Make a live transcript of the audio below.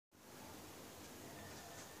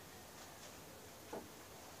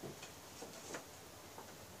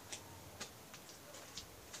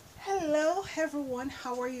everyone,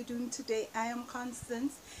 how are you doing today? I am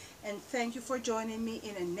Constance and thank you for joining me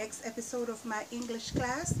in the next episode of my English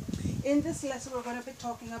class. In this lesson we're going to be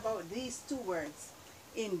talking about these two words,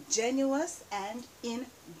 ingenuous and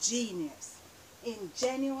ingenious.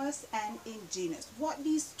 Ingenuous and ingenious. What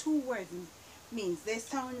these two words means, they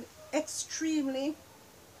sound extremely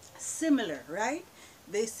similar, right?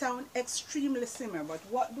 They sound extremely similar, but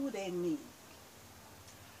what do they mean?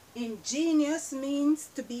 Ingenious means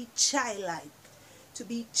to be childlike, to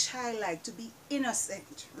be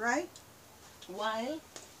innocent, right? While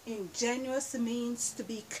ingenious means to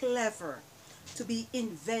be clever, to be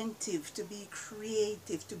inventive, to be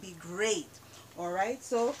creative, to be great. All right,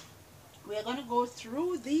 so we're going to go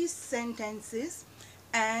through these sentences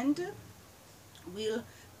and we'll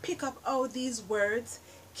pick up how these words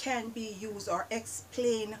can be used, or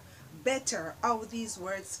explain better how these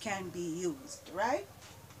words can be used, right?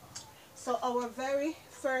 So our very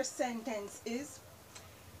first sentence is,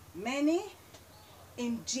 many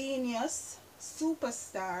ingenious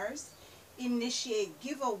superstars initiate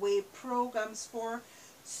giveaway programs for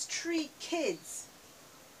street kids,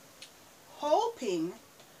 hoping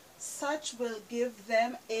such will give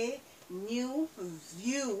them a new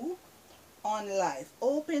view on life.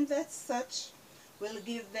 Hoping that such will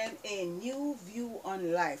give them a new view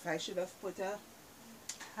on life. I should have put a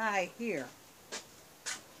hi here.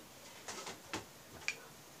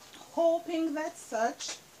 Hoping that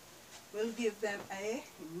such will give them a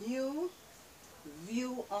new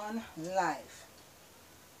view on life.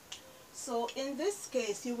 So in this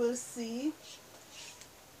case you will see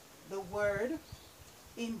the word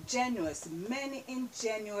ingenuous, many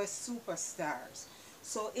ingenious superstars.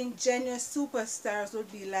 So ingenious superstars would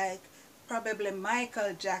be like probably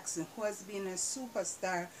Michael Jackson, who has been a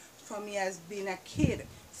superstar from he has been a kid.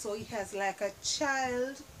 So he has like a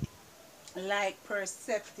child like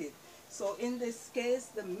perceptive. So in this case,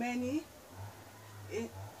 the many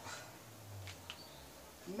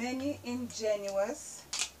ingenious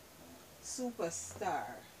superstar.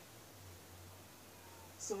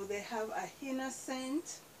 So they have a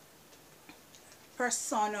innocent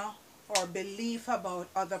persona or belief about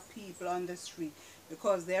other people on the street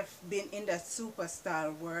because they've been in the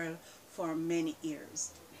superstar world for many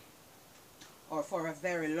years or for a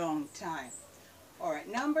very long time. All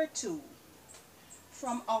right, number two.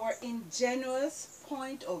 From our ingenuous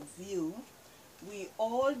point of view, we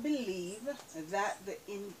all believe that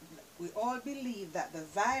the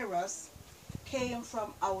virus came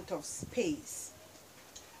from out of space.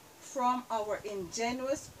 From our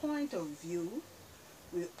ingenuous point of view,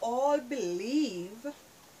 we all believe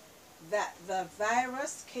that the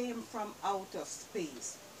virus came from out of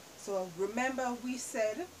space. So remember we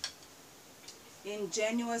said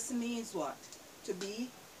ingenuous means what? To be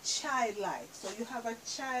childlike. So you have a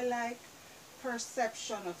childlike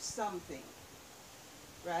perception of something,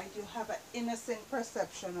 right? You have an innocent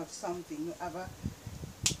perception of something. You have a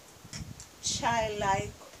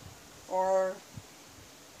childlike, or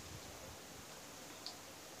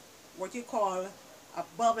what you call a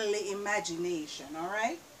bubbly imagination. All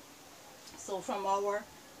right, so from our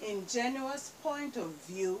ingenuous point of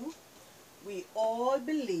view, we all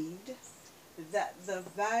believed that the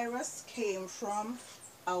virus came from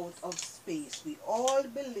out of space. We all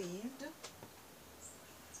believed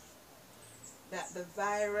that the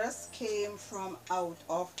virus came from out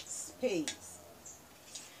of space.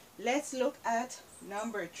 Let's look at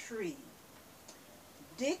number three.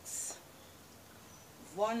 Dick's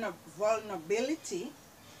vulnerability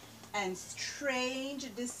and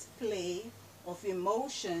strange display of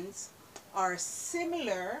emotions are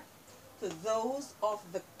similar to those of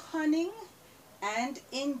the cunning and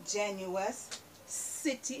ingenuous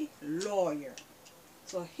city lawyer.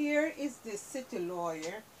 So here is the city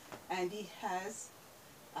lawyer, and he has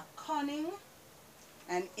a cunning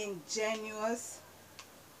and ingenuous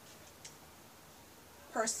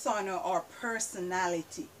persona or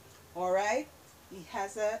personality. All right, he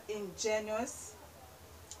has an ingenuous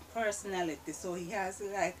personality. So he has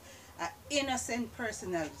like an innocent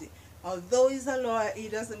personality. Although he's a lawyer, he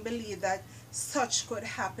doesn't believe that such could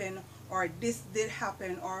happen, or this did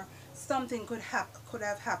happen, or something could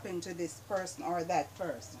have happened to this person or that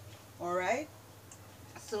person. All right,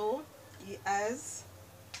 so he has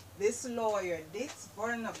this lawyer, this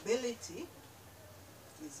vulnerability.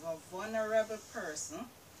 He's a vulnerable person,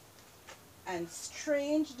 and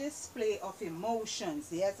strange display of emotions.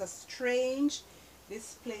 He has a strange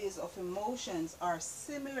displays of emotions are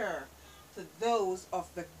similar to those of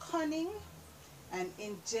the cunning and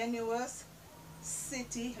ingenuous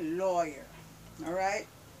city lawyer. All right,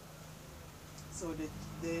 so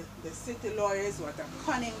the city lawyer is what? A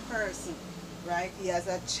cunning person. right? He has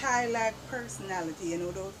a childlike personality. You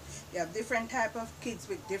know, those, you have different type of kids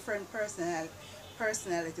with different personality.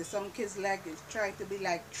 Some kids like try to be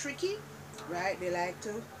like tricky, right? They like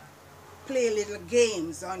to play little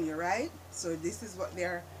games on you, right? So this is what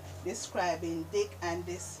they're describing Dick and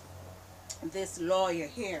this lawyer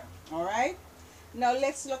here. All right. Now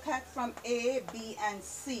let's look at from A, B, and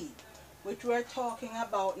C, which we're talking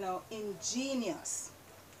about now. Ingenious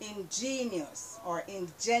or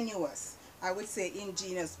ingenuous. I would say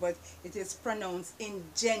ingenious, but it is pronounced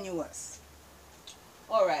ingenuous.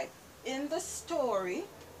 All right. In the story,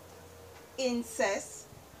 incest,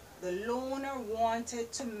 the loner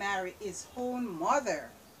wanted to marry his own mother.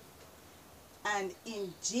 An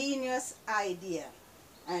ingenious idea.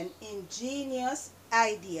 An ingenious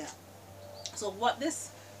idea. So what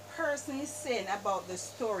this person is saying about the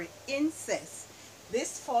story incest,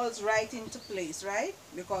 this falls right into place, right?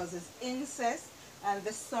 Because it's incest and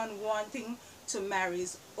the son wanting to marry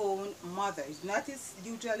his own mother. It's not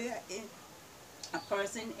usually a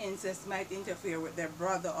person incest might interfere with their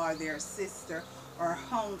brother or their sister or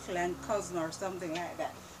uncle and cousin or something like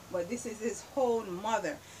that. But this is his own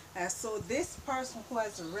mother. So this person who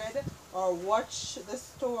has read or watched the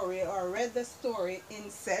story or read the story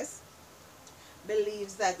incest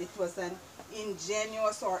believes that it was an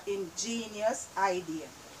ingenuous or ingenious idea.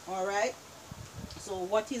 All right. So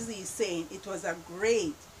what is he saying? It was a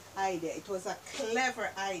great idea. It was a clever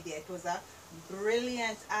idea. It was a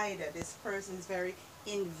brilliant idea. This person is very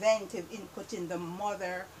inventive in putting the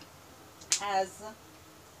mother as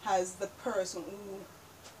the person who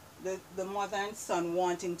the mother and son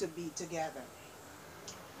wanting to be together.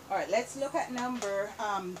 All right. Let's look at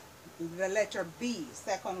the letter B,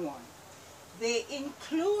 second one. They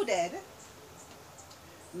included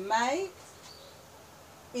Mike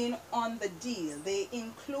in on the deal. They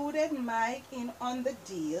included Mike in on the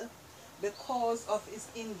deal because of his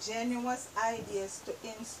ingenious ideas to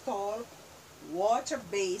install water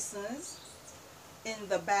basins in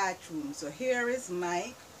the bathroom. So here is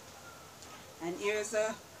Mike, and here's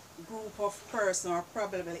a group of persons or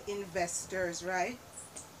probably investors, right?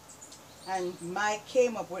 And Mike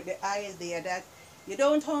came up with the idea that you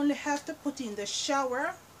don't only have to put in the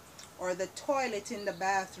shower or the toilet in the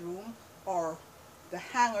bathroom or the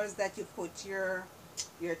hangers that you put your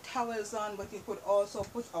towels on, but you could also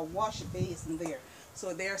put a wash basin there.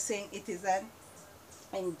 So they're saying it is an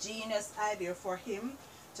ingenious idea for him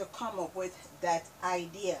to come up with that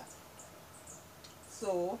idea.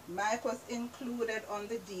 So Mike was included on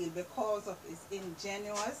the deal because of his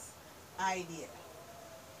ingenious idea.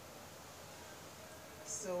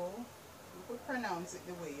 So you could pronounce it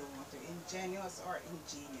the way you want to, ingenious or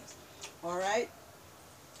ingenious. All right.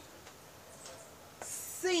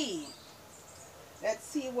 C. Let's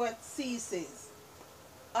see what C says.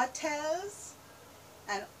 Hotels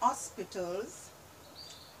and hospitals.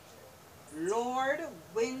 Lord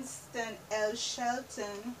Winston L.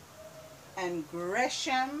 Shelton and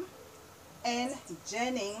Gresham N.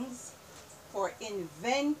 Jennings for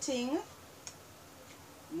inventing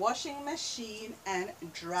washing machine and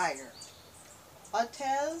dryer.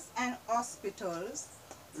 Hotels and hospitals.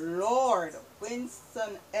 Lord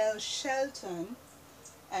Winston L. Shelton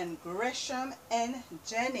and Gresham N.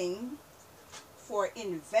 Jennings for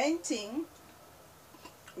inventing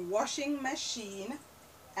washing machine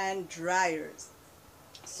and dryers.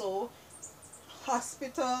 So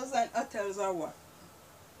hospitals and hotels are what?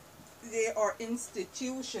 They are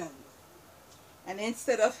institutions. And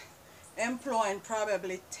instead of employing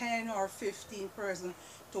probably 10 or 15 persons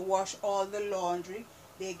to wash all the laundry,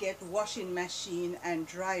 they get washing machine and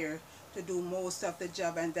dryer to do most of the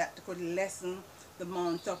job, and that could lessen the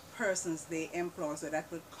amount of persons they employ, so that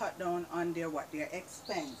would cut down on their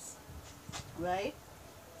expense, right?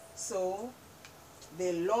 So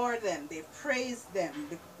they laud them, they praise them,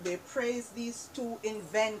 they praise these two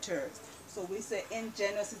inventors. So we say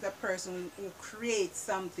ingenious is a person who creates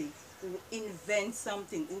something, who invents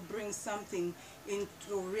something, who brings something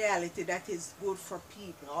into reality that is good for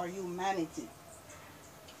people or humanity.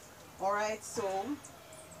 All right, so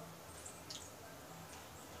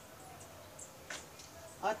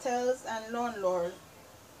hotels and landlord,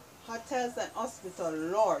 hotels and hospital,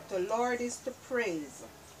 Lord. The Lord is to praise,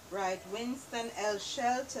 right? Winston L.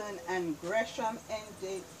 Shelton and Gresham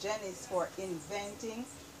N. Jennings for inventing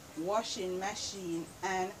washing machine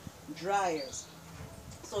and dryers.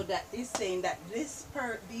 So that is saying that these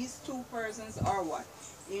two persons are what?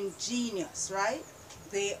 Ingenious, right?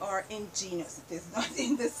 They are ingenious. It is not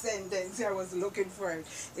in the sentence. I was looking for it.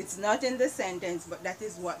 It's not in the sentence, but that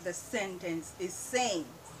is what the sentence is saying.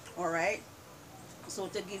 All right? So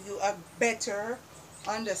to give you a better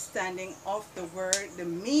understanding of the word, the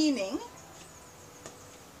meaning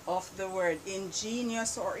of the word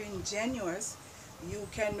ingenious or ingenuous, you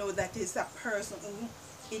can know that it's a person who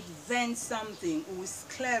invents something, who is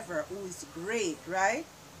clever, who is great, right?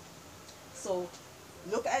 So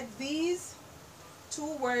look at these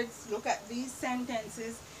two words, look at these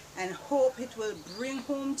sentences, and hope it will bring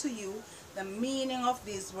home to you the meaning of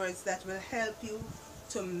these words that will help you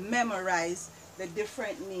to memorize the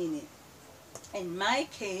different meaning. In my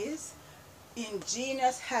case,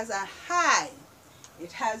 ingenious has a high.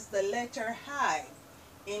 It has the letter high.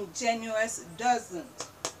 Ingenuous doesn't,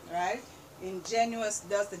 right? Ingenuous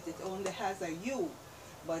doesn't, it only has a U.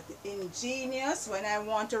 But ingenious, when I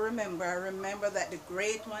want to remember, I remember that the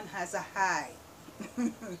great one has a high.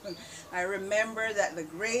 I remember that the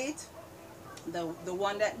great, the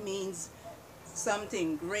one that means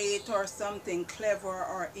something great or something clever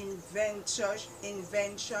or invention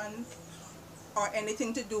or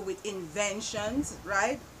anything to do with inventions,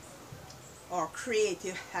 right? Or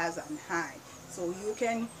creative has an high. So you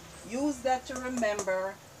can use that to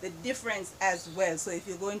remember the difference as well. So if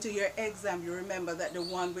you go into your exam, you remember that the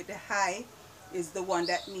one with the high is the one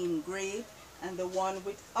that means great, and the one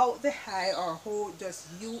without the high or ho, just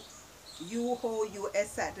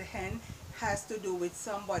us at the end, has to do with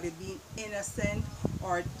somebody being innocent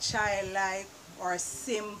or childlike or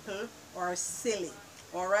simple or silly.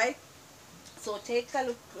 All right? So take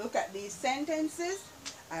a look at these sentences.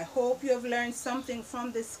 I hope you have learned something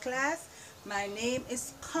from this class. My name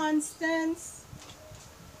is Constance.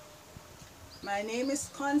 My name is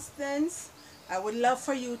Constance. I would love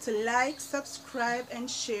for you to like, subscribe, and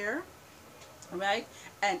share, right?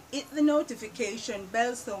 And hit the notification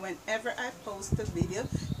bell so whenever I post a video,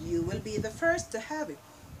 you will be the first to have it.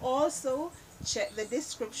 Also, check the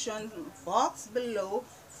description box below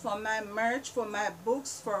for my merch, for my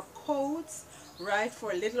books, for codes, right?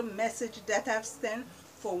 For a little message that I've sent,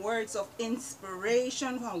 for words of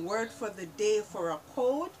inspiration, a word for the day, for a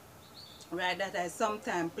code, right, that I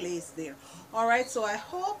sometimes place there. All right, so I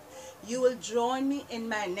hope you will join me in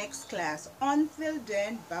my next class. Until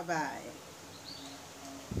then, bye-bye.